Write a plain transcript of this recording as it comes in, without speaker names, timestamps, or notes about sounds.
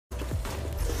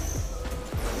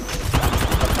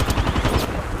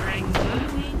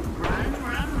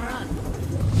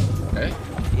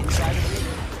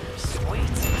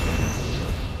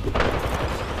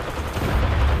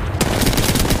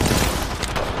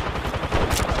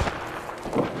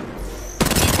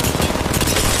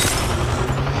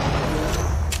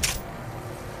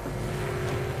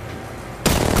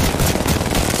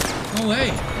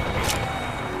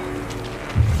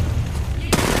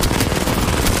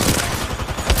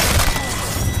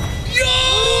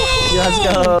Let's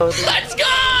go. Let's go!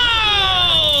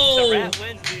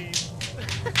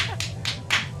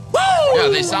 Woo! Yeah,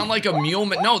 they sound like a mule.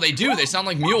 No, they do. They sound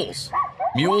like mules.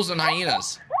 Mules and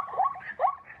hyenas.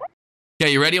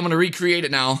 Okay, you ready? I'm gonna recreate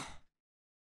it now.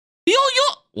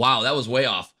 Wow, that was way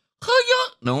off.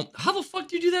 No, how the fuck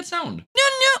do you do that sound?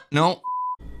 No.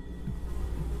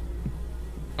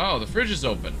 Oh, the fridge is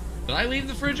open. Did I leave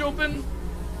the fridge open?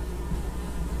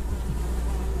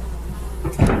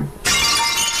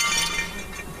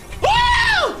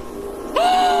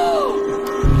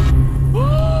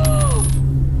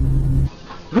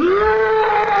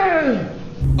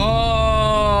 Oh!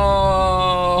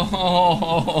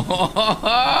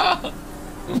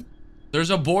 There's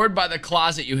a board by the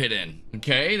closet you hid in.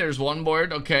 Okay, there's one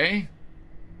board. Okay.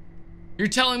 You're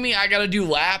telling me I gotta do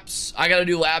laps? I gotta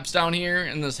do laps down here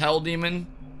in this hell demon?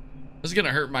 This is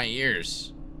gonna hurt my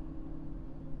ears.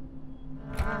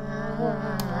 Oh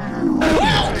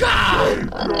god!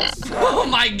 Oh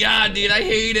my god, dude, I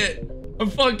hate it. I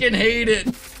fucking hate it.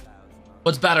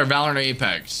 What's better, Valorant or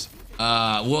Apex?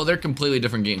 Well, they're completely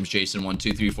different games, Jason. 1,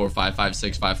 2, 3, 4, 5, 5,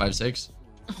 6, 5, 5, 6.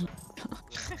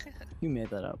 You made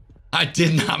that up. I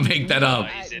did not make that up.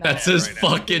 That's his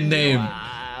fucking name.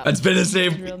 Wow. That's been his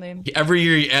name. Real name. Every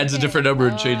year he adds a different number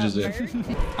and changes it.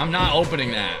 I'm not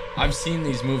opening that. I've seen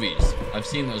these movies. I've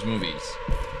seen those movies.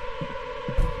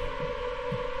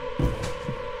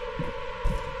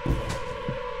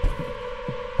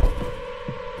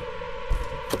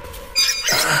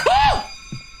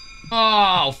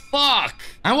 Oh fuck!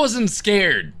 I wasn't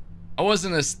scared. I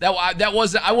wasn't I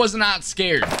was not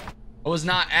scared. I was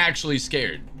not actually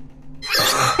scared.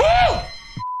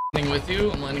 Landing with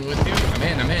you. I'm landing with you. I'm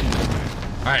in.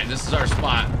 All right, this is our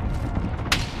spot.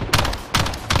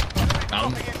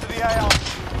 Got him.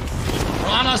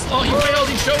 On us. Oh, he failed.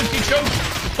 He choked.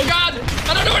 Oh god!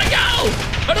 I don't know where to go.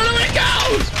 I don't know where to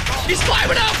go. He's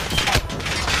climbing up.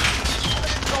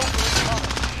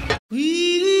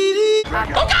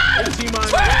 Oh god!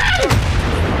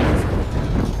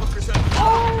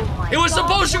 It was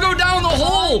supposed to go down the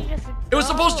hole! It was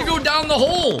supposed to go down the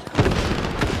hole!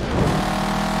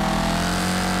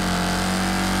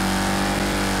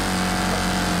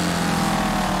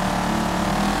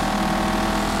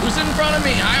 Who's in front of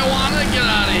me? I wanna get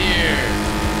out of here!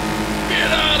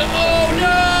 Get out of— oh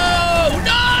no!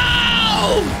 No!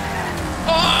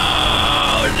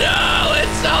 Oh no!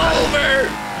 It's over!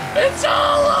 It's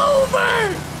all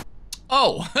over!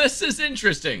 Oh, this is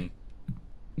interesting.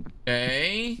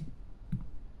 Okay.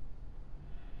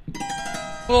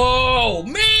 Oh,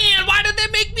 man, why did they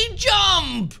make me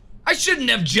jump? I shouldn't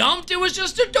have jumped. It was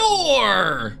just a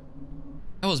door.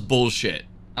 That was bullshit.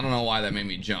 I don't know why that made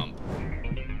me jump.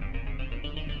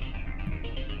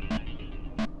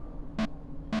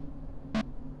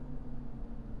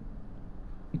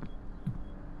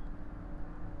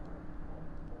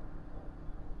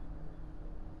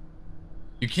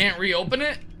 You can't reopen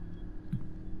it?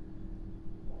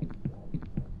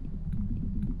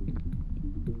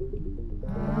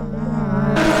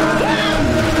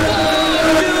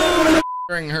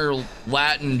 During her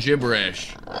Latin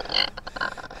gibberish.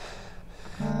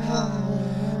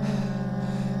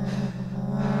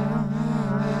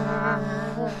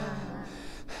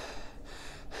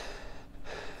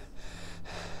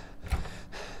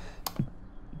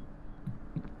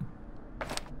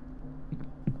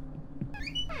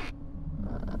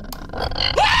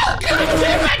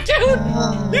 Damn it, dude!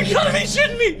 You gotta be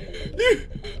shitting me!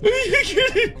 You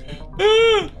kidding?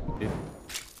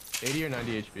 80 or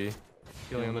 90 HP.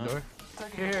 Healing on the door.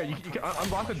 Here, you can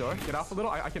unblock the door. Get off a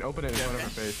little. I can open it in front of her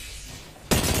face.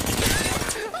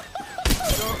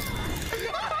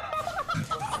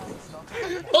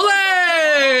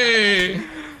 Olay!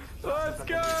 Let's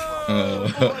go!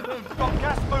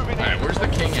 Alright, where's the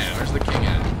king at? Where's the king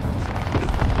at?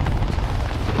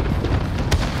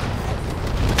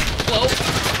 Hello?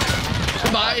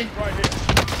 Goodbye.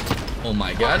 Oh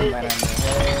my god.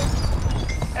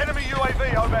 Enemy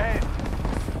UAV overhead.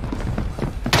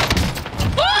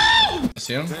 Oh!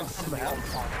 See him? On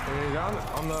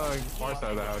the far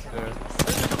side of the house, yeah.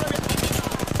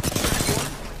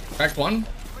 Cracked one.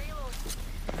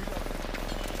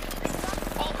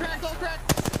 All crack.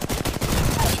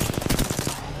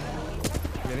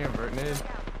 Getting a vert nade.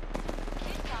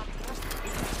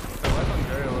 The weapon's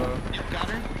very low. Got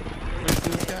her.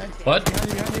 What? Behind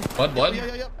you. What?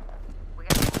 Yep.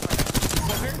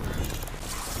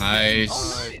 Nice.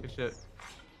 Alright, good shit.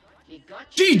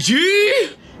 GG!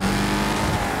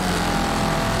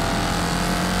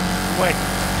 Wait.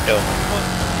 No.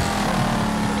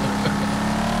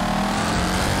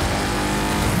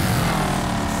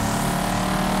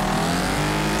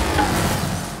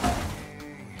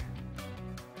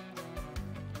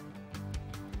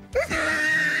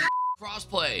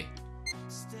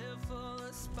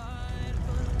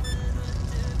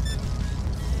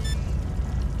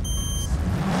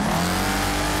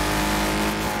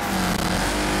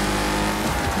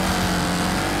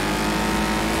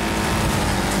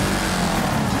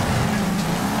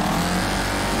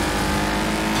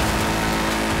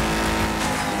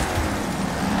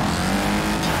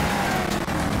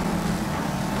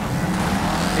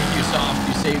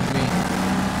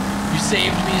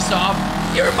 saved me, Soft.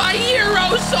 You're my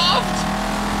hero, Soft.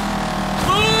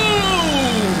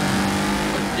 Boom!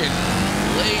 Fucking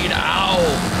laid out.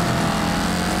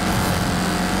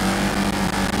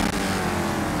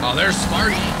 Oh, there's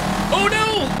Smarty. Oh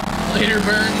no! Later,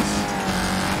 Burns.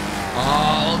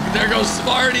 Oh, there goes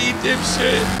Smarty,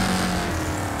 dipshit.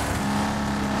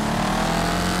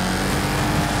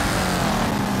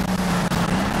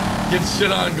 Get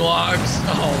shit on Glocks.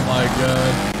 Oh my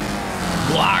god.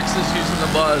 Glocks is using the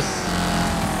bus.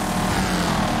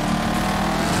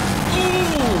 Ooh!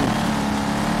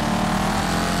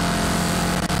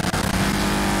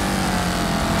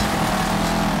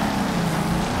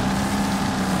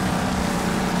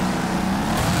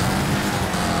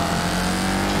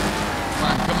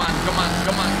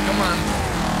 Come on.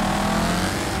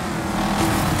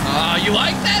 You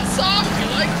like that, Soft? You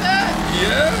like that?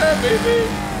 Yeah, baby.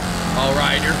 All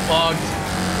right, you're fucked.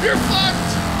 You're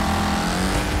fucked.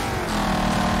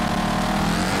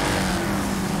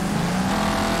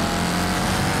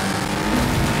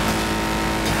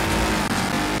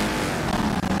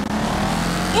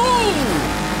 Ooh!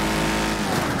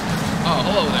 Oh,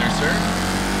 hello there, sir.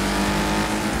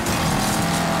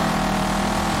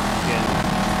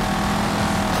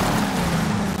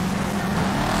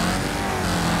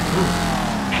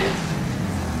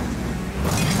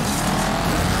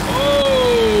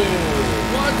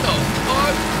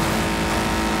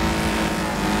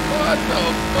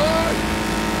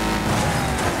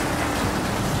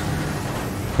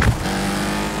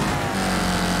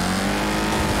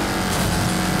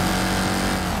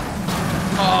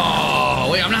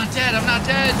 I'm not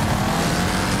dead.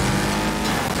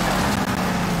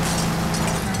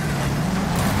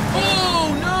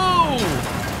 Oh no!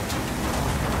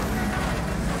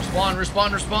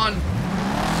 Respawn.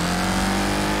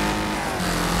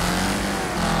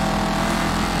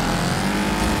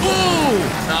 Ooh!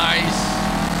 Nice.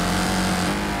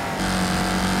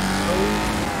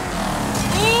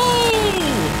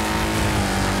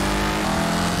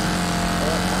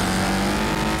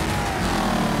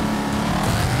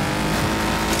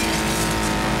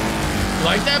 You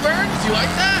like that, Burns? You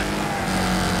like that?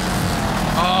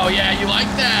 Oh yeah, you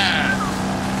like that.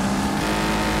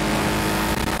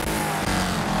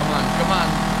 Come on.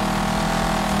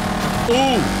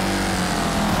 Ooh.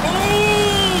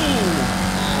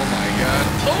 Oh my god.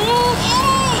 Oh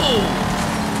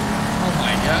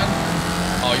my god.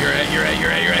 Oh, you're at.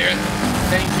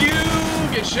 Thank you.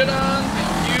 Get shit on.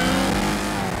 Thank you.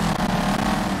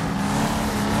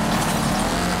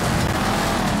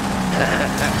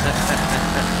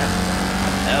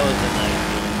 That was a nice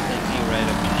one. Thank you right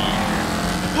up in the air.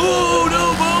 Oh no,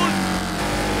 Bone!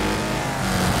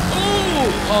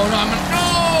 Oh no, no!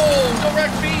 Don't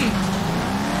wreck me!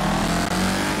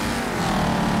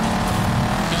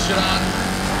 Get shit on.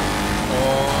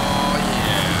 Oh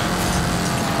yeah.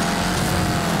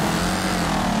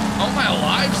 How am I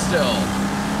alive still?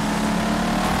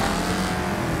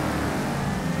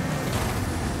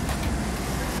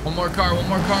 One more car.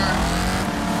 Come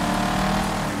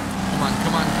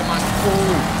on.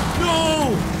 Oh,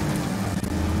 no!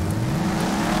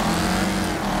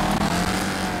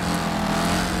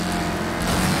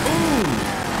 Ooh.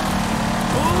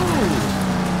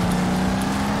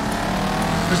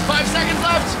 There's 5 seconds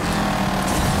left.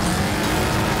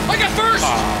 I got first!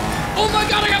 Oh my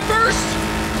god, I got first!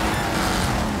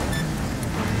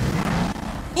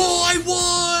 Oh, I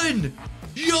won!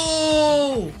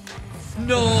 Yo!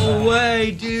 No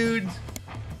way, dude.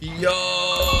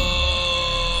 Yo!